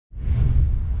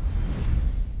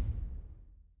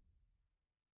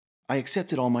I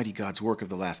accepted Almighty God's work of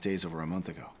the last days over a month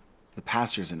ago. The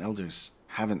pastors and elders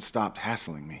haven't stopped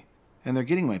hassling me, and they're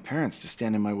getting my parents to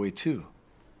stand in my way too.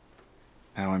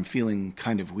 Now I'm feeling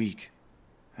kind of weak,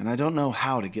 and I don't know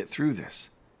how to get through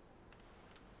this.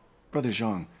 Brother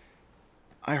Zhang,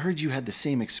 I heard you had the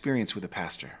same experience with a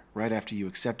pastor right after you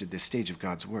accepted this stage of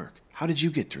God's work. How did you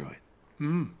get through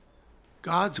it?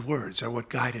 God's words are what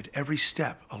guided every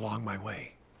step along my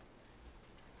way.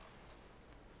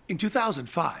 In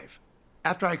 2005,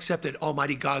 after I accepted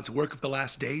Almighty God's work of the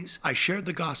last days, I shared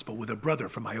the gospel with a brother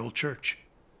from my old church.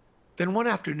 Then one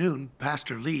afternoon,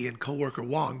 Pastor Lee and co-worker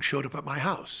Wang showed up at my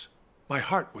house. My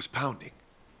heart was pounding.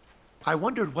 I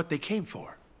wondered what they came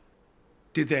for.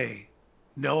 Did they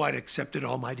know I'd accepted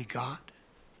Almighty God?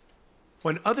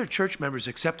 When other church members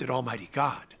accepted Almighty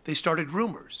God, they started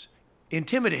rumors,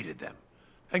 intimidated them,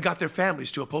 and got their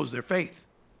families to oppose their faith.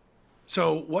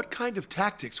 So what kind of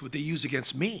tactics would they use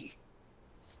against me?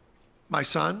 My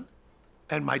son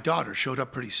and my daughter showed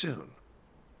up pretty soon.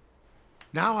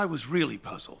 Now I was really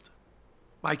puzzled.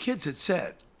 My kids had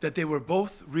said that they were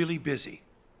both really busy.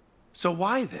 So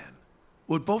why then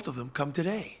would both of them come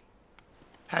today?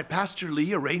 Had Pastor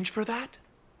Lee arranged for that?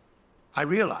 I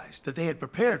realized that they had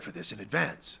prepared for this in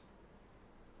advance.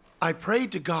 I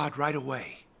prayed to God right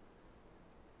away.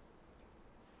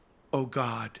 Oh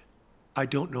God, I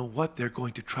don't know what they're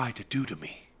going to try to do to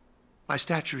me. My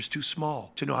stature is too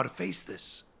small to know how to face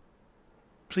this.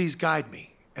 Please guide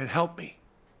me and help me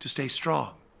to stay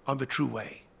strong on the true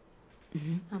way.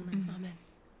 Amen.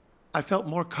 I felt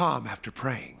more calm after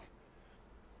praying.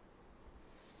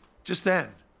 Just then,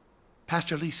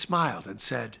 Pastor Lee smiled and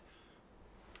said,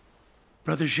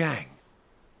 Brother Zhang,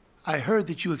 I heard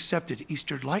that you accepted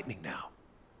Eastern Lightning now.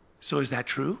 So is that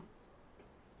true?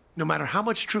 No matter how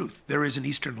much truth there is in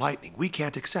Eastern Lightning, we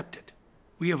can't accept it.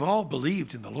 We have all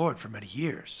believed in the Lord for many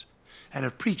years and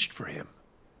have preached for him.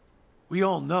 We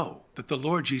all know that the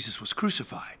Lord Jesus was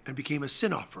crucified and became a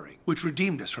sin offering, which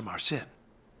redeemed us from our sin.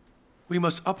 We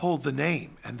must uphold the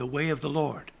name and the way of the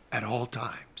Lord at all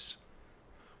times.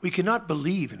 We cannot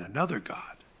believe in another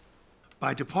God.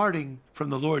 By departing from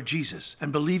the Lord Jesus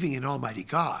and believing in Almighty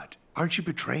God, aren't you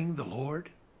betraying the Lord?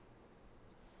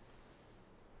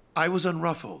 I was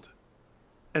unruffled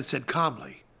and said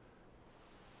calmly,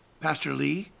 Pastor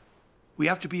Lee, we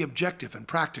have to be objective and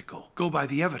practical, go by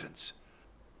the evidence,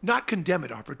 not condemn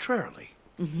it arbitrarily.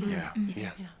 Yeah.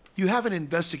 You haven't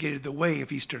investigated the way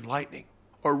of Eastern Lightning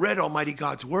or read Almighty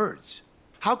God's words.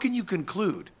 How can you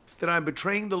conclude that I'm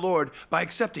betraying the Lord by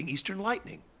accepting Eastern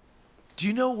Lightning? Do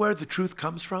you know where the truth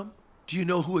comes from? Do you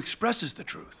know who expresses the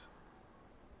truth?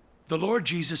 The Lord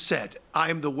Jesus said,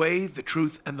 I am the way, the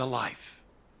truth, and the life.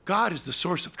 God is the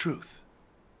source of truth.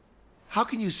 How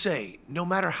can you say, no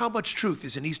matter how much truth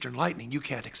is in Eastern Lightning, you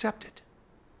can't accept it?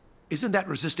 Isn't that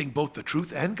resisting both the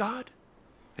truth and God?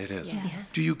 It is.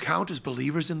 Yes. Do you count as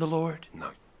believers in the Lord?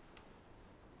 No.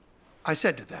 I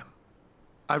said to them,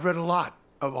 I've read a lot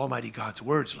of Almighty God's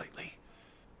words lately,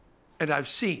 and I've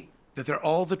seen that they're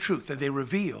all the truth, and they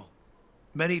reveal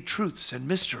many truths and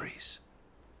mysteries.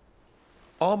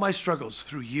 All my struggles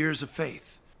through years of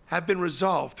faith have been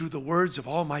resolved through the words of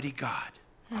Almighty God.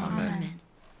 Amen.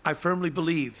 I firmly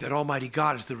believe that Almighty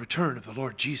God is the return of the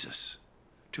Lord Jesus.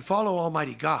 To follow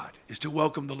Almighty God is to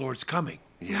welcome the Lord's coming.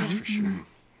 Yes, for sure.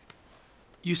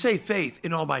 You say faith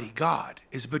in Almighty God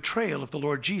is a betrayal of the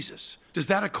Lord Jesus. Does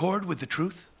that accord with the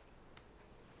truth?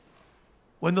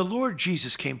 When the Lord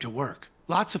Jesus came to work,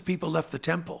 lots of people left the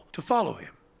temple to follow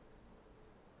him.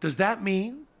 Does that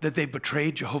mean that they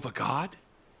betrayed Jehovah God?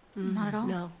 Not at all.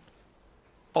 No.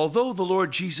 Although the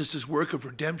Lord Jesus' work of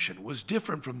redemption was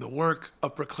different from the work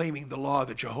of proclaiming the law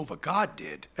that Jehovah God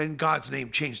did, and God's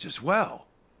name changed as well,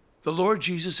 the Lord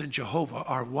Jesus and Jehovah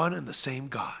are one and the same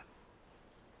God.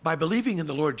 By believing in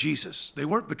the Lord Jesus, they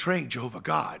weren't betraying Jehovah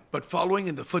God, but following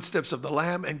in the footsteps of the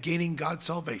Lamb and gaining God's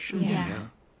salvation. Yeah.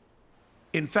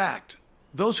 In fact,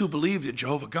 those who believed in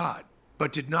Jehovah God,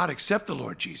 but did not accept the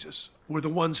Lord Jesus, were the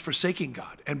ones forsaking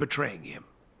God and betraying him.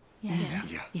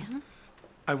 Yes. Yeah.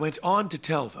 I went on to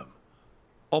tell them,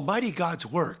 Almighty God's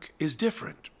work is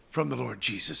different from the Lord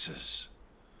Jesus's.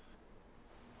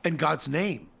 And God's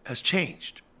name has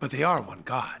changed, but they are one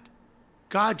God.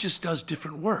 God just does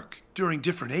different work during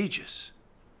different ages.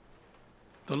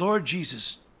 The Lord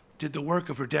Jesus did the work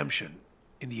of redemption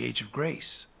in the age of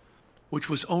grace, which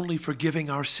was only forgiving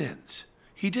our sins.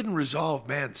 He didn't resolve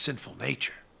man's sinful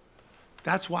nature.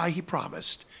 That's why he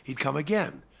promised he'd come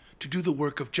again to do the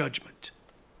work of judgment.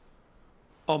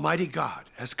 Almighty God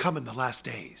has come in the last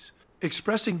days,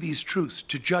 expressing these truths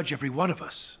to judge every one of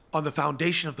us on the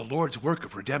foundation of the Lord's work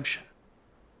of redemption,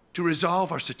 to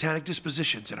resolve our satanic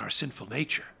dispositions and our sinful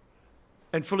nature,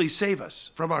 and fully save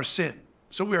us from our sin,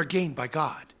 so we are gained by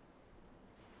God.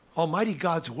 Almighty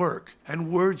God's work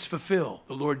and words fulfill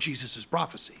the Lord Jesus'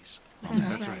 prophecies.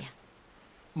 That's right.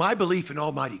 My belief in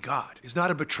Almighty God is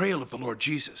not a betrayal of the Lord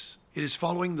Jesus. It is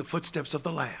following the footsteps of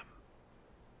the Lamb.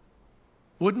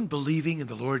 Wouldn't believing in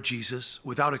the Lord Jesus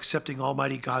without accepting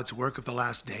Almighty God's work of the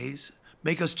last days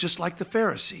make us just like the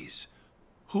Pharisees,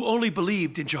 who only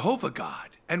believed in Jehovah God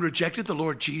and rejected the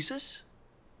Lord Jesus?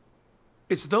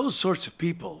 It's those sorts of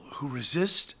people who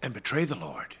resist and betray the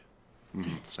Lord.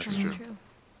 That's That's true. true.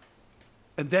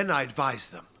 And then I advise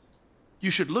them,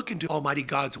 you should look into Almighty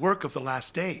God's work of the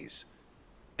last days,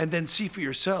 and then see for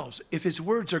yourselves if his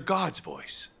words are God's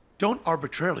voice. Don't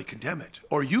arbitrarily condemn it,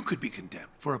 or you could be condemned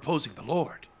for opposing the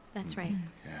Lord. That's right.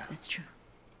 Yeah. That's true.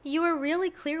 You were really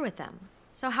clear with them.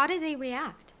 So how did they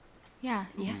react? Yeah.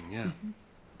 Yeah. Yeah.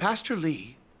 Pastor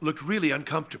Lee looked really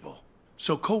uncomfortable,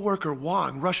 so co-worker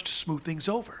Wong rushed to smooth things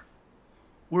over.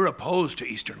 We're opposed to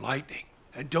Eastern Lightning,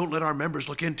 and don't let our members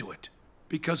look into it,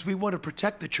 because we want to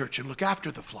protect the church and look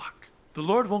after the flock. The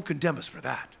Lord won't condemn us for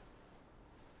that.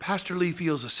 Pastor Lee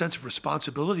feels a sense of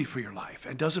responsibility for your life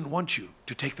and doesn't want you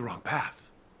to take the wrong path.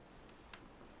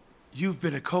 You've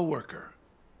been a co-worker,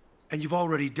 and you've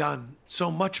already done so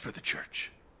much for the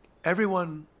church.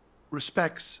 Everyone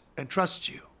respects and trusts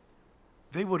you.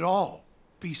 They would all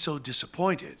be so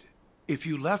disappointed if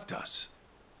you left us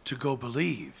to go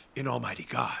believe in Almighty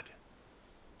God.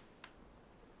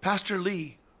 Pastor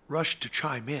Lee rushed to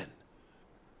chime in.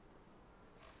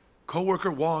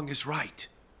 Co-worker Wong is right.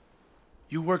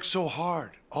 You worked so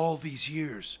hard all these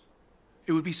years.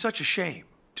 It would be such a shame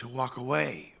to walk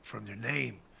away from the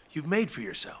name you've made for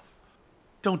yourself.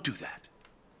 Don't do that.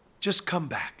 Just come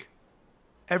back.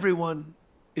 Everyone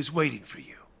is waiting for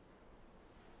you.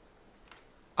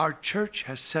 Our church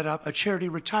has set up a charity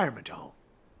retirement home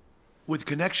with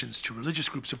connections to religious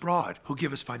groups abroad who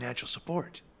give us financial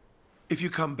support. If you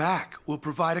come back, we'll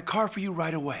provide a car for you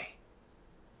right away.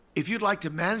 If you'd like to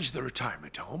manage the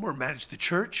retirement home or manage the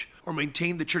church or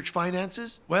maintain the church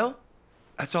finances, well,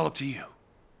 that's all up to you.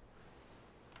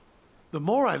 The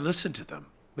more I listened to them,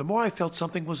 the more I felt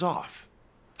something was off.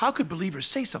 How could believers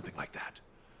say something like that?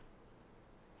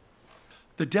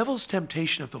 The devil's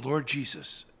temptation of the Lord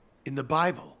Jesus in the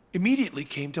Bible immediately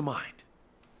came to mind.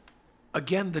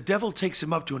 Again, the devil takes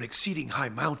him up to an exceeding high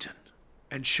mountain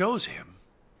and shows him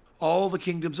all the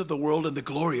kingdoms of the world and the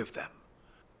glory of them,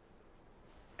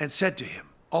 and said to him,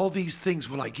 all these things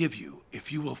will I give you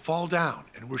if you will fall down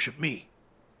and worship me.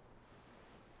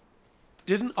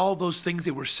 Didn't all those things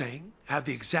they were saying have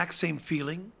the exact same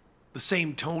feeling, the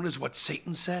same tone as what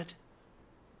Satan said?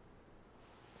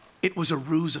 It was a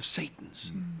ruse of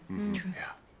Satan's. True.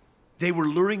 Yeah. They were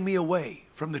luring me away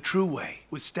from the true way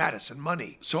with status and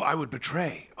money so I would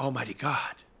betray Almighty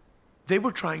God. They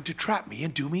were trying to trap me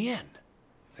and do me in.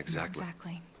 Exactly.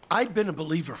 Exactly. I'd been a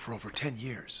believer for over 10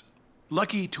 years,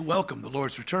 lucky to welcome the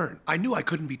Lord's return. I knew I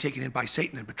couldn't be taken in by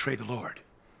Satan and betray the Lord.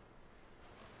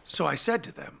 So I said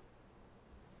to them,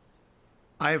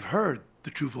 I have heard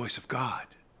the true voice of God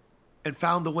and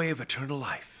found the way of eternal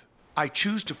life. I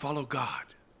choose to follow God.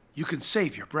 You can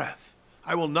save your breath.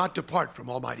 I will not depart from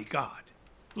Almighty God.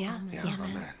 Yeah. Yeah.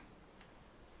 Amen.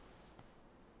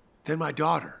 Then my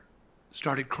daughter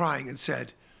started crying and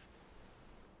said,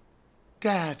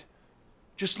 Dad,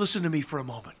 just listen to me for a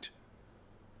moment.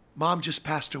 Mom just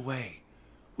passed away.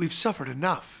 We've suffered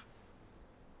enough.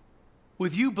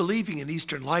 With you believing in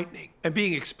Eastern Lightning and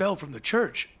being expelled from the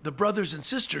church, the brothers and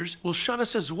sisters will shun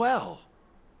us as well.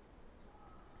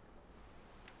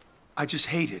 I just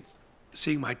hated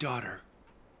seeing my daughter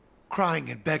crying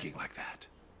and begging like that.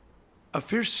 A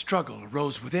fierce struggle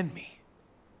arose within me.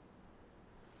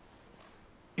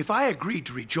 If I agreed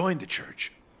to rejoin the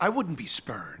church, I wouldn't be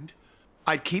spurned.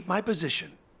 I'd keep my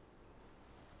position.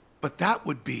 But that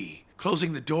would be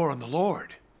closing the door on the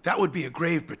Lord. That would be a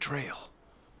grave betrayal.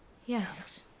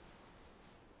 Yes.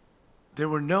 There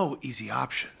were no easy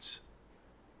options.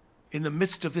 In the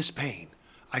midst of this pain,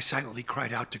 I silently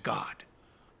cried out to God.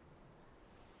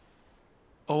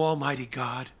 Oh, Almighty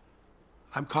God,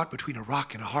 I'm caught between a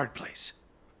rock and a hard place.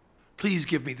 Please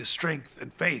give me the strength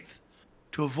and faith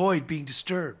to avoid being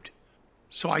disturbed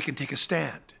so I can take a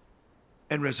stand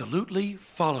and resolutely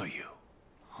follow you.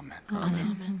 Amen.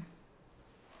 Amen.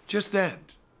 Just then,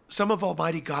 some of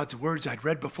Almighty God's words I'd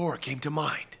read before came to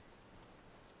mind.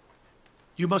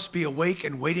 You must be awake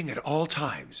and waiting at all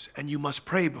times, and you must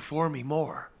pray before me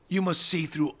more. You must see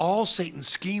through all Satan's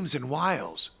schemes and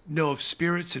wiles, know of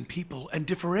spirits and people, and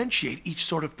differentiate each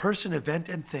sort of person, event,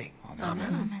 and thing.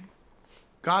 Amen.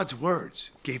 God's words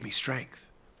gave me strength,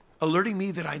 alerting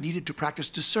me that I needed to practice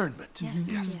discernment. Yes.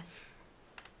 Yes. Yes.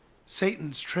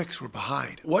 Satan's tricks were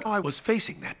behind what I was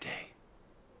facing that day.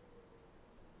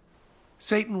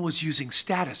 Satan was using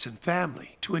status and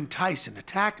family to entice and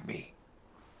attack me,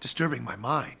 disturbing my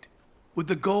mind, with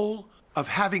the goal of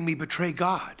having me betray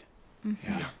God.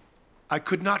 Yeah. I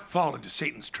could not fall into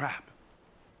Satan's trap.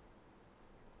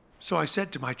 So I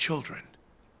said to my children,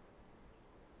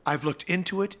 I've looked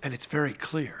into it and it's very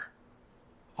clear.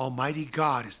 Almighty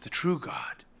God is the true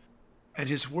God, and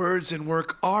his words and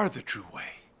work are the true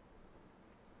way.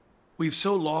 We've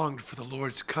so longed for the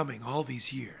Lord's coming all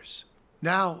these years.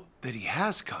 Now that he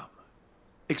has come,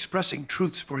 expressing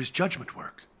truths for his judgment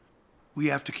work, we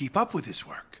have to keep up with his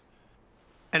work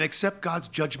and accept God's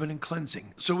judgment and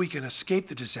cleansing so we can escape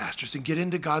the disasters and get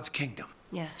into God's kingdom.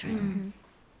 Yeah, that's right.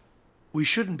 We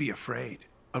shouldn't be afraid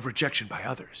of rejection by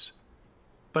others,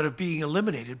 but of being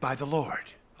eliminated by the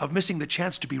Lord, of missing the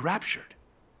chance to be raptured.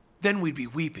 Then we'd be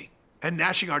weeping and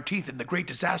gnashing our teeth in the great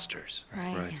disasters.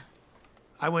 Right. Right.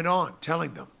 I went on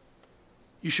telling them,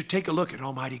 you should take a look at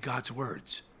Almighty God's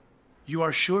words. You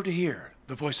are sure to hear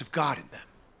the voice of God in them.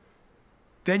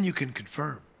 Then you can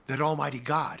confirm that Almighty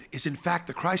God is in fact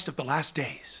the Christ of the last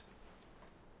days.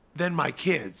 Then my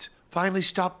kids finally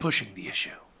stopped pushing the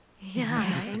issue, Yeah.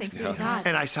 Thanks be to God.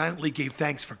 and I silently gave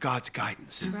thanks for God's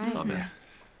guidance. Right. Amen.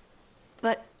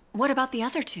 But what about the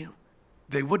other two?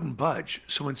 They wouldn't budge,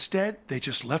 so instead they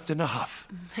just left in a huff.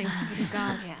 Thanks be to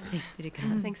God. Yeah. Thanks be to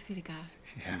God. Thanks be to God.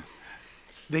 Yeah.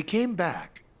 They came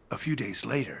back a few days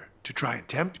later to try and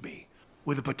tempt me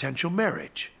with a potential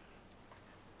marriage.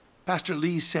 Pastor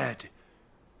Lee said,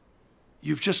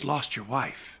 you've just lost your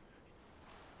wife.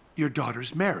 Your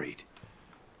daughter's married.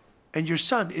 And your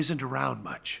son isn't around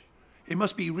much. It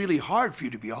must be really hard for you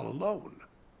to be all alone.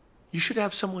 You should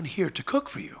have someone here to cook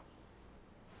for you.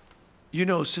 You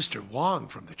know, Sister Wong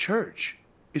from the church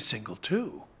is single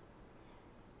too.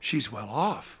 She's well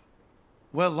off,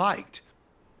 well liked,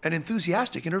 and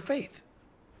enthusiastic in her faith.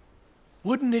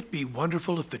 Wouldn't it be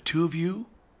wonderful if the two of you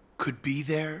could be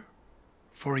there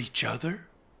for each other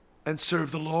and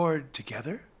serve the Lord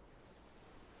together?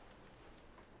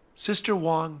 Sister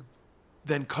Wong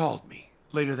then called me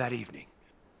later that evening,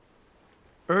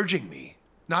 urging me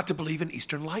not to believe in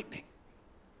Eastern lightning.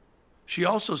 She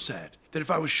also said that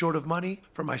if I was short of money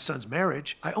for my son's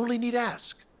marriage, I only need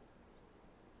ask.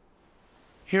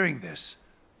 Hearing this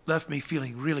left me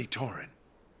feeling really torn.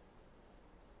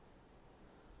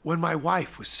 When my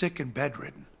wife was sick and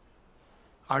bedridden,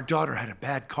 our daughter had a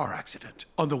bad car accident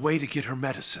on the way to get her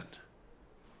medicine.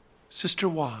 Sister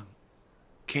Wong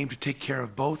came to take care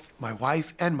of both my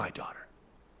wife and my daughter.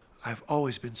 I've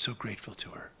always been so grateful to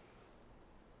her.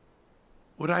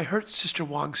 Would I hurt Sister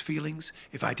Wong's feelings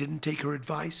if I didn't take her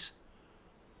advice?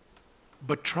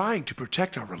 But trying to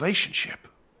protect our relationship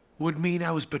would mean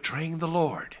I was betraying the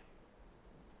Lord.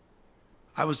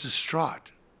 I was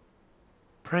distraught,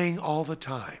 praying all the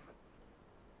time.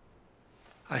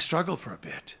 I struggled for a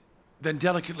bit, then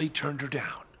delicately turned her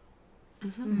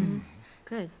down.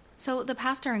 Good. So the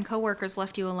pastor and coworkers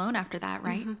left you alone after that,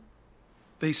 right?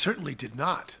 They certainly did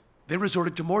not. They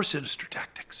resorted to more sinister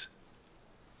tactics.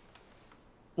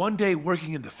 One day,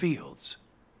 working in the fields,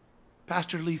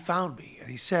 Pastor Lee found me and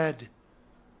he said,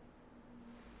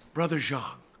 Brother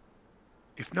Zhang,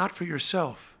 if not for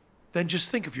yourself, then just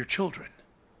think of your children.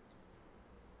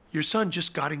 Your son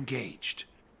just got engaged.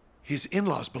 His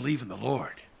in-laws believe in the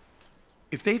Lord.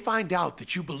 If they find out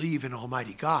that you believe in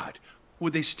Almighty God,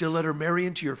 would they still let her marry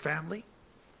into your family?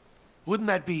 Wouldn't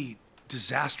that be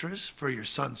disastrous for your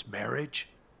son's marriage?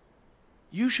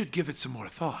 You should give it some more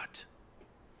thought.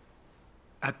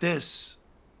 At this,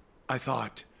 I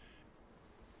thought,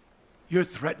 you're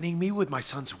threatening me with my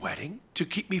son's wedding to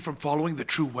keep me from following the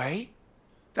true way?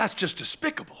 That's just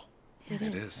despicable. It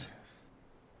is.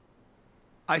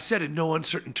 I said in no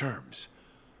uncertain terms,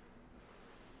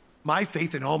 my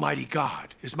faith in Almighty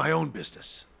God is my own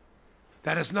business.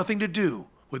 That has nothing to do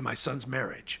with my son's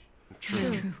marriage.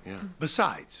 True. Yeah.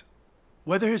 Besides,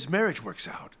 whether his marriage works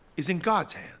out is in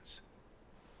God's hands.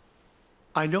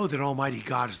 I know that Almighty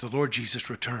God is the Lord Jesus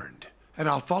returned, and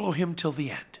I'll follow him till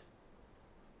the end.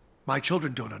 My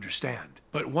children don't understand,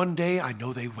 but one day I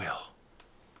know they will.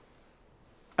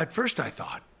 At first I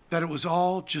thought that it was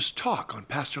all just talk on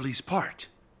Pastor Lee's part,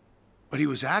 but he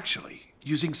was actually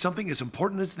using something as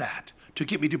important as that to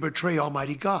get me to betray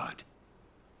Almighty God.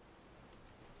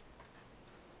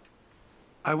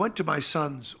 I went to my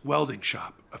son's welding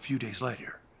shop a few days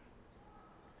later.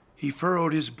 He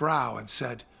furrowed his brow and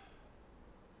said,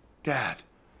 Dad,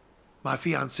 my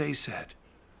fiancée said,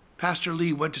 Pastor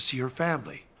Lee went to see her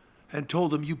family and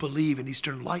told them you believe in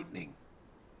Eastern lightning.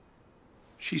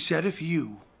 She said if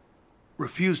you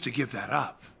refuse to give that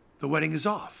up, the wedding is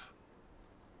off.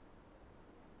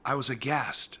 I was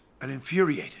aghast and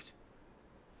infuriated.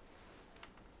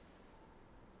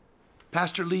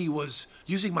 Pastor Lee was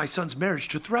using my son's marriage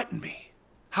to threaten me.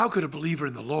 How could a believer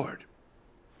in the Lord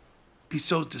be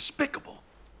so despicable?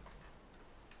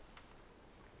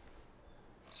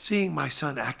 Seeing my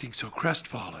son acting so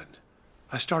crestfallen,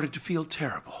 I started to feel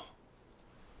terrible.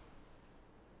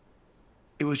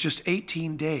 It was just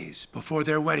 18 days before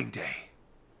their wedding day.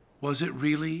 Was it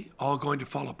really all going to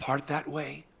fall apart that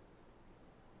way?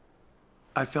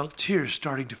 I felt tears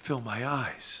starting to fill my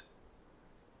eyes.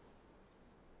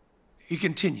 He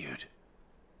continued,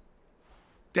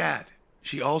 "Dad,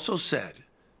 she also said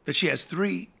that she has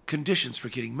 3 conditions for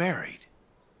getting married.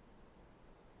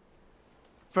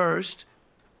 First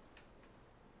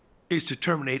is to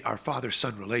terminate our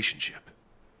father-son relationship.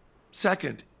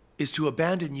 Second is to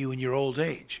abandon you in your old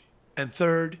age. And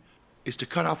third is to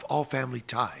cut off all family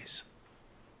ties."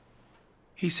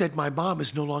 He said, "My mom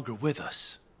is no longer with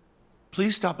us.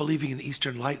 Please stop believing in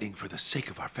Eastern Lightning for the sake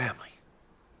of our family."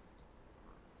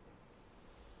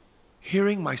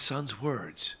 Hearing my son's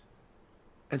words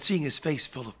and seeing his face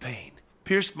full of pain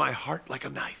pierced my heart like a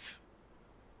knife.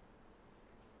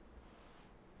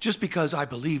 Just because I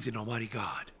believed in Almighty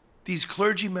God, these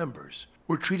clergy members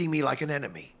were treating me like an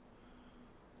enemy,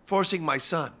 forcing my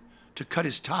son to cut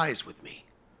his ties with me.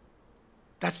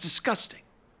 That's disgusting.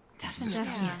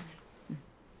 Yes.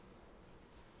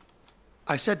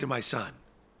 I said to my son,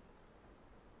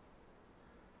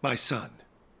 "My son,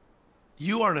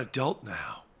 you are an adult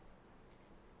now.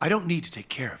 I don't need to take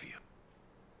care of you.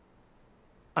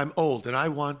 I'm old and I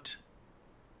want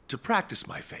to practice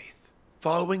my faith,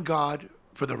 following God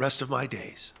for the rest of my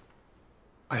days.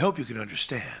 I hope you can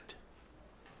understand."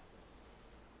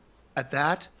 At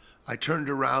that, I turned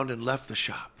around and left the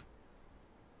shop.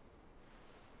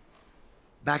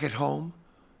 Back at home,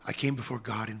 I came before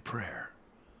God in prayer.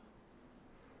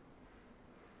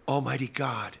 Almighty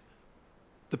God,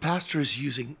 the pastor is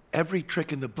using every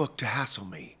trick in the book to hassle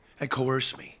me and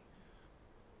coerce me.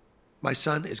 My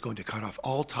son is going to cut off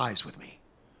all ties with me.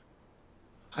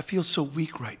 I feel so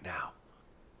weak right now.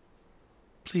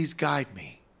 Please guide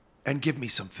me and give me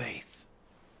some faith.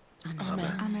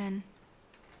 Amen. Amen.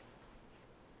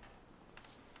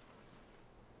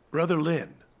 Brother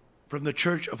Lin from the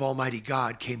Church of Almighty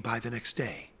God came by the next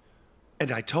day,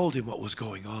 and I told him what was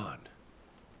going on.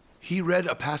 He read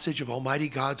a passage of Almighty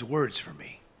God's words for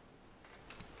me.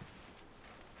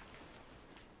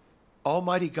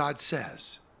 Almighty God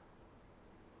says,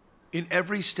 "In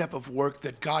every step of work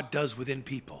that God does within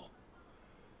people,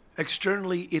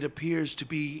 externally it appears to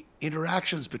be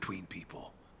interactions between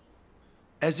people,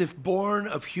 as if born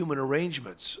of human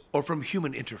arrangements or from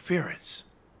human interference.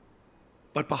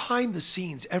 But behind the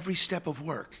scenes, every step of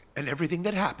work and everything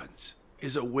that happens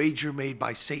is a wager made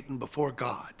by Satan before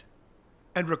God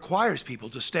and requires people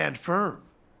to stand firm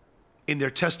in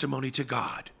their testimony to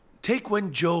God. Take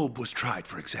when Job was tried,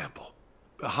 for example.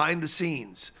 Behind the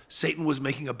scenes, Satan was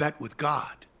making a bet with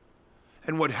God.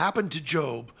 And what happened to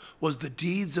Job was the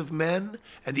deeds of men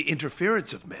and the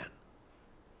interference of men.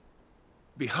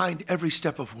 Behind every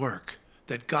step of work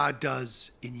that God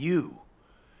does in you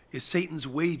is Satan's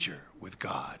wager with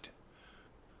God.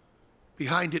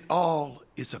 Behind it all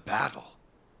is a battle.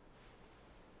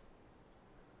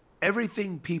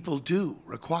 Everything people do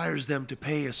requires them to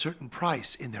pay a certain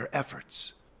price in their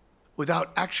efforts.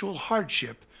 Without actual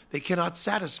hardship, they cannot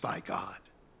satisfy God.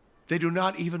 They do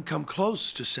not even come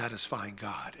close to satisfying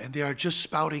God, and they are just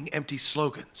spouting empty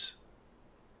slogans.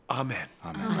 Amen.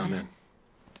 Amen.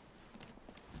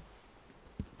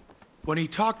 When he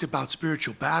talked about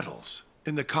spiritual battles,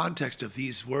 in the context of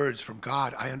these words from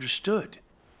God, I understood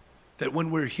that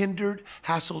when we're hindered,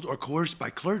 hassled, or coerced by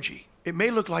clergy, it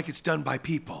may look like it's done by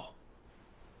people,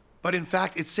 but in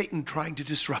fact, it's Satan trying to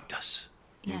disrupt us.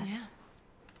 Yes.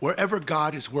 Wherever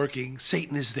God is working,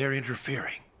 Satan is there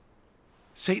interfering.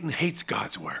 Satan hates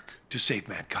God's work to save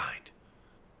mankind.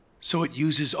 So it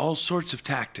uses all sorts of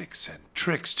tactics and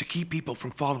tricks to keep people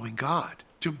from following God,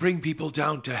 to bring people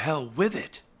down to hell with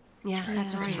it. Yeah,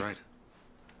 that's right. That's right.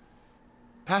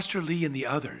 Pastor Lee and the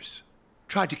others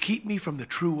tried to keep me from the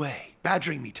true way,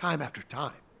 badgering me time after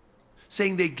time,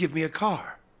 saying they'd give me a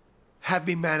car, have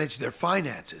me manage their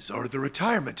finances or the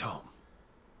retirement home.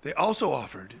 They also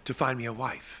offered to find me a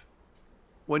wife.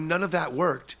 When none of that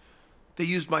worked, they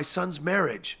used my son's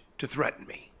marriage to threaten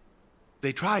me.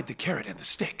 They tried the carrot and the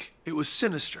stick. It was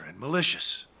sinister and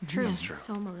malicious. True. That's true.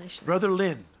 So malicious. Brother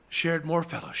Lin shared more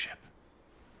fellowship.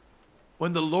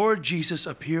 When the Lord Jesus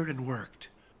appeared and worked,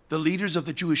 the leaders of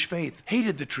the Jewish faith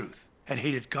hated the truth and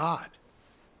hated God.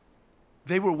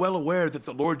 They were well aware that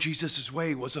the Lord Jesus'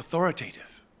 way was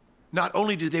authoritative, Not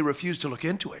only did they refuse to look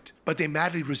into it, but they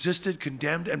madly resisted,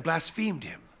 condemned, and blasphemed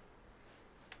him.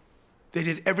 They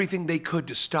did everything they could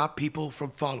to stop people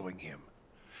from following him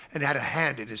and had a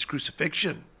hand in his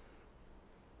crucifixion.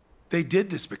 They did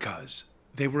this because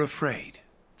they were afraid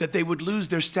that they would lose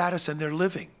their status and their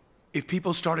living if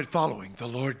people started following the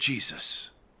Lord Jesus.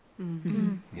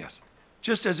 Yes.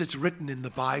 Just as it's written in the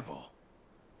Bible.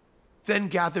 Then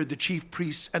gathered the chief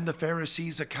priests and the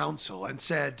Pharisees a council and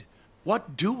said,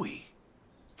 "What do we?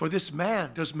 For this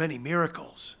man does many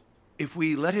miracles. If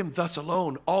we let him thus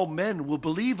alone, all men will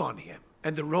believe on him,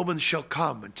 and the Romans shall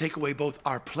come and take away both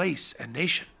our place and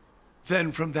nation."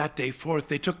 Then from that day forth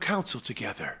they took counsel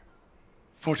together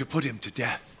for to put him to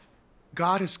death.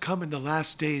 God has come in the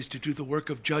last days to do the work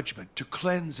of judgment, to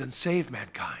cleanse and save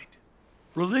mankind.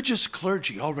 Religious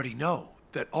clergy already know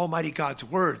that Almighty God's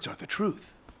words are the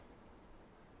truth,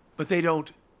 but they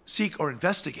don't seek or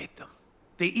investigate them.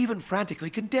 They even frantically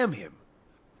condemn him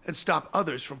and stop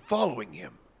others from following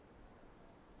him.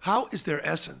 How is their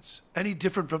essence any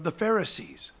different from the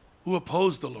Pharisees who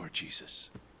opposed the Lord Jesus?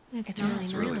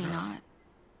 It's really not.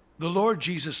 The Lord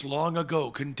Jesus long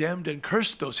ago condemned and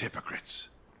cursed those hypocrites.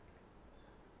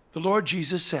 The Lord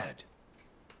Jesus said,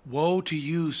 "Woe to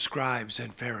you, scribes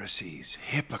and Pharisees,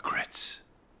 hypocrites!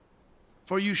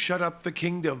 For you shut up the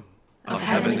kingdom Of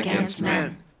heaven against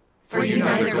men. For you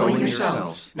neither go in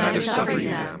yourselves, neither suffer ye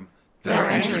them that are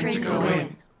entering to go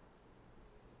in.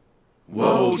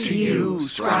 Woe to you,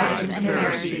 scribes and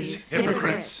Pharisees,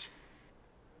 hypocrites!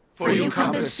 For you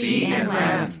compass sea and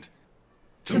land,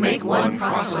 to make one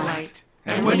proselyte,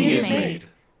 and when he is made,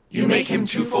 you make him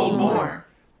twofold more,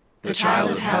 the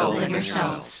child of hell than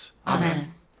yourselves.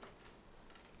 Amen.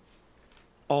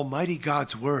 Almighty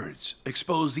God's words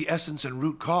expose the essence and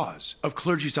root cause of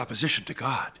clergy's opposition to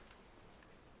God.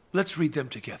 Let's read them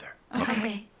together.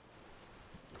 Okay.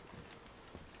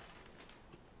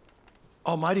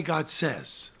 Almighty God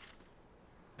says,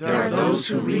 There are those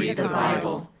who read the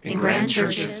Bible in grand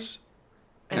churches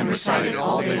and recite it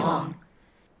all day long,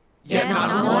 yet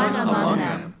not one among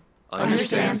them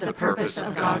understands the purpose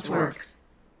of God's work.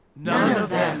 None of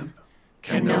them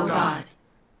can know God.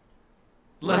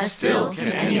 Less still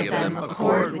can any of them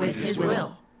accord with his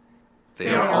will.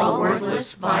 They are all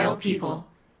worthless, vile people,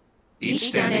 each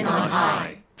standing on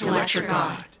high to lecture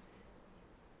God.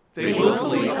 They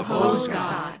willfully oppose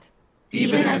God,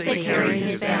 even as they carry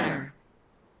his banner.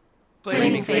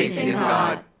 Claiming faith in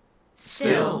God,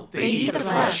 still they eat the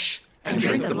flesh and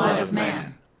drink the blood of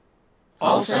man.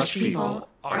 All such people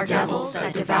are devils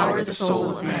that devour the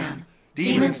soul of man,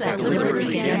 demons that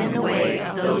deliberately get in the way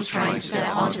of those trying to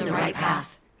step onto the right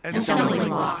path, and stumbling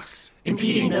blocks,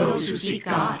 impeding those who seek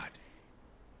God.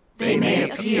 They may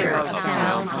appear of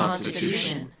sound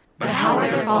constitution, but how are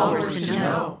their followers to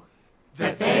know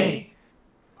that they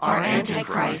are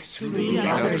antichrists who lead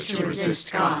others to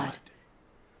resist God?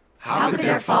 How could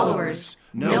their followers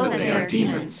know that they are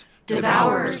demons,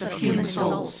 devourers of human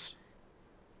souls?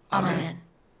 Amen.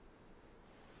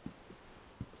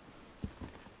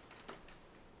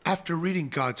 after reading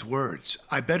God's words,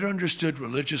 I better understood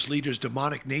religious leaders'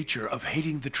 demonic nature of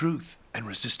hating the truth and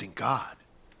resisting God.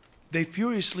 They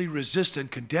furiously resist and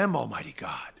condemn Almighty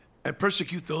God and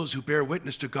persecute those who bear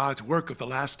witness to God's work of the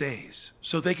last days,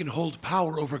 so they can hold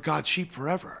power over God's sheep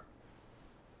forever.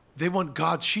 They want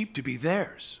God's sheep to be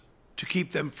theirs, to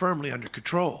keep them firmly under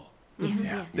control.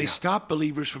 Yes. Yeah. They stop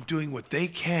believers from doing what they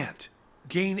can't,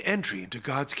 gain entry into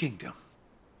God's kingdom.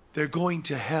 They're going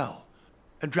to hell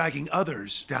and dragging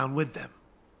others down with them.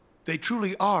 They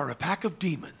truly are a pack of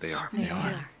demons. They are. They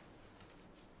are.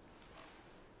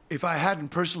 If I hadn't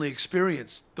personally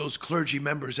experienced those clergy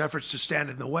members' efforts to stand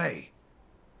in the way,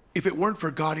 if it weren't for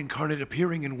God incarnate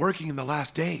appearing and working in the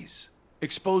last days,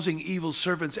 exposing evil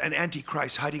servants and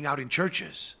antichrists hiding out in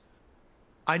churches,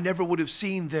 I never would have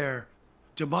seen their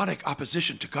demonic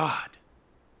opposition to God.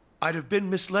 I'd have been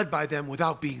misled by them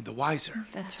without being the wiser.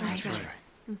 That's right.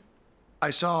 I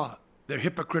saw their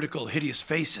hypocritical, hideous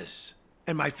faces,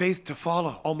 and my faith to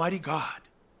follow Almighty God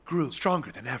grew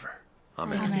stronger than ever.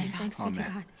 Amen. Thanks be to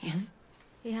Amen. God. Yes.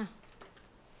 Yeah.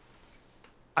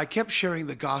 I kept sharing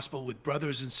the gospel with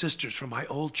brothers and sisters from my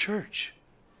old church.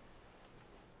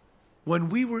 When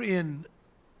we were in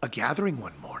a gathering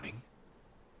one morning,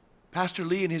 Pastor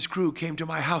Lee and his crew came to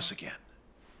my house again,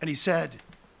 and he said,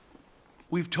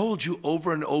 "We've told you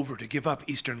over and over to give up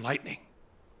Eastern Lightning.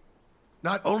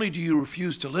 Not only do you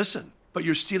refuse to listen, but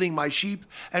you're stealing my sheep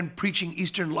and preaching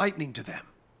Eastern Lightning to them.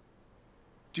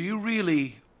 Do you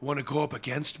really want to go up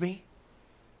against me?"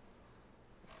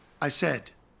 I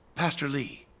said, "Pastor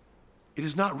Lee, it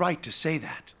is not right to say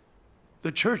that.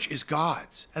 The church is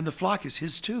God's, and the flock is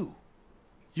his too.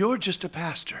 You're just a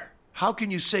pastor. How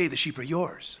can you say the sheep are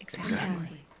yours?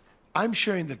 Exactly. I'm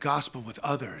sharing the gospel with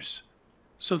others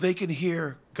so they can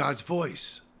hear God's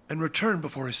voice and return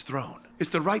before his throne. It's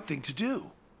the right thing to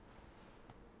do.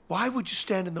 Why would you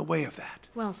stand in the way of that?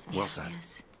 Well said. Well said.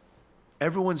 Yes.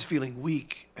 Everyone's feeling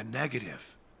weak and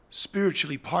negative,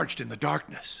 spiritually parched in the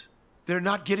darkness. They're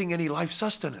not getting any life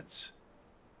sustenance.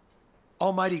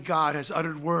 Almighty God has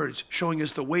uttered words showing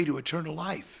us the way to eternal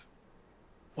life.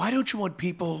 Why don't you want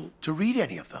people to read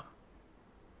any of them?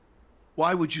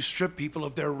 Why would you strip people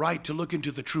of their right to look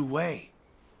into the true way?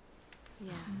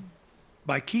 Yeah.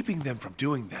 By keeping them from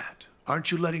doing that,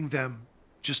 aren't you letting them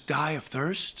just die of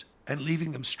thirst and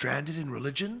leaving them stranded in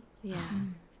religion? Yeah.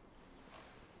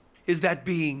 Is that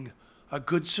being a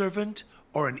good servant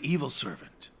or an evil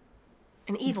servant?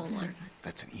 An evil one.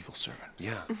 That's an evil servant.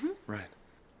 Yeah. Right.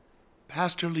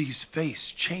 Pastor Lee's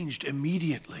face changed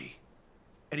immediately,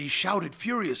 and he shouted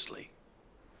furiously,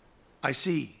 "I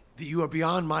see that you are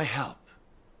beyond my help.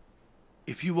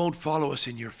 If you won't follow us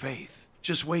in your faith,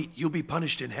 just wait, you'll be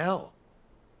punished in hell."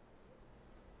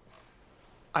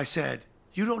 I said,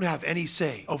 "You don't have any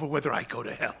say over whether I go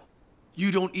to hell.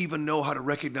 You don't even know how to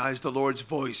recognize the Lord's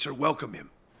voice or welcome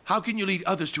him. How can you lead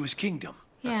others to his kingdom?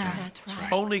 Yeah. That's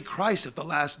right. Only Christ of the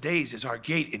last days is our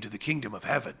gate into the kingdom of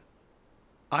heaven.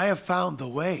 I have found the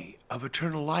way of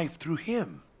eternal life through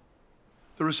him.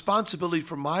 The responsibility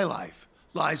for my life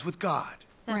lies with God."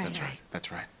 That's Right. right.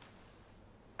 That's right.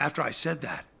 After I said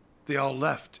that, they all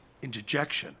left in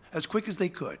dejection as quick as they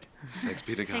could. Thanks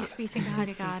be to God. Thanks be to Thanks God.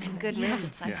 be to God. And good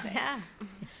riddance, I say. Yeah.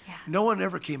 No one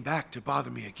ever came back to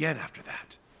bother me again after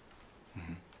that.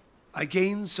 I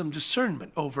gained some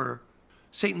discernment over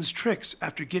Satan's tricks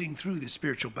after getting through this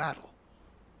spiritual battle.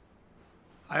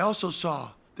 I also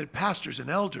saw that pastors and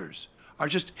elders are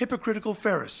just hypocritical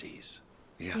Pharisees,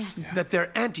 Yes. Yes. that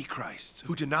they're antichrists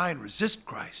who deny and resist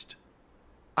Christ.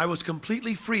 I was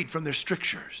completely freed from their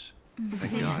strictures.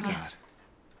 Thank God. Yes.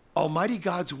 Almighty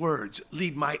God's words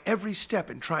lead my every step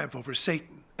in triumph over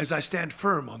Satan as I stand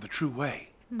firm on the true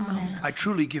way. Amen. I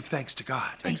truly give thanks to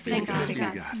God. Thanks be to Thanks be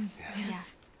God. to God. Yeah.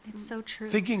 It's so true.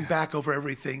 Thinking back over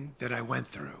everything that I went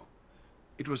through,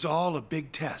 it was all a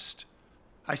big test.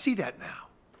 I see that now.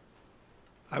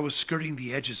 I was skirting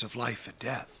the edges of life and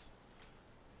death.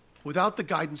 Without the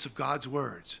guidance of God's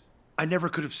words, I never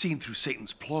could have seen through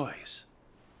Satan's ploys.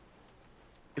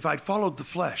 If I'd followed the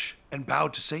flesh and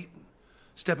bowed to Satan,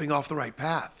 stepping off the right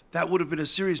path, that would have been a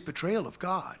serious betrayal of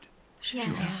God. Yeah.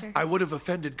 Sure. I would have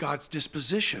offended God's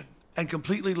disposition and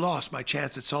completely lost my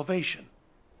chance at salvation.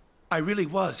 I really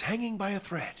was hanging by a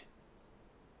thread.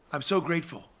 I'm so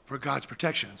grateful for God's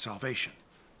protection and salvation.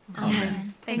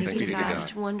 Amen. Thanks be to God.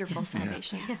 Such wonderful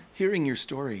salvation. Hearing your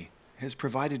story has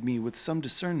provided me with some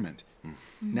discernment.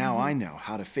 Now I know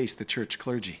how to face the church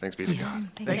clergy. Thanks be to God.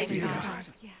 Thanks be be to to God. God.